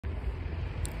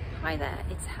Hi there,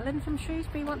 it's Helen from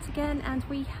Shrewsbury once again, and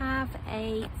we have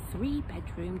a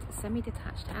 3-bedroomed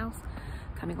semi-detached house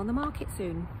coming on the market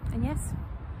soon. And yes,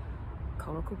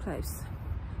 Coracle Close.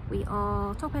 We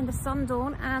are top end of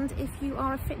Sundawn, and if you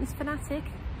are a fitness fanatic,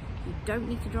 you don't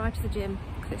need to drive to the gym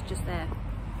because it's just there.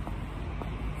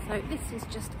 So this is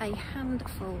just a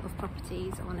handful of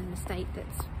properties on an estate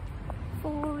that's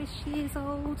 4-ish years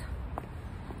old.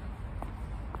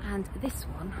 And this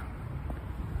one,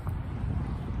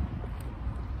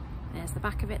 there's the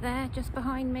back of it there, just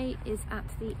behind me is at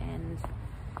the end.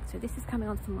 So this is coming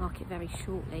onto the market very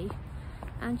shortly,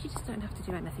 and you just don't have to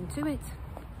do anything to it.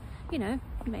 You know,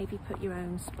 maybe put your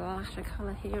own splash of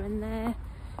colour here and there,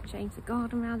 change the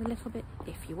garden around a little bit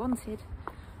if you wanted,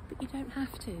 but you don't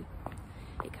have to.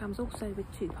 It comes also with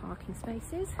 2 parking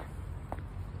spaces.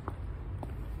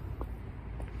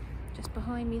 Just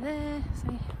behind me there,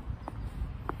 so.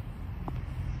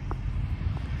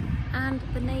 And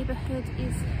the neighbourhood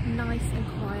is nice and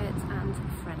quiet and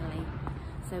friendly.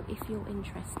 So if you're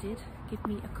interested, give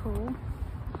me a call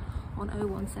on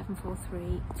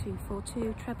 01743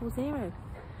 242 000.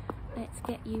 Let's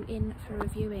get you in for a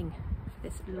viewing for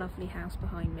this lovely house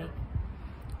behind me.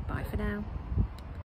 Bye for now.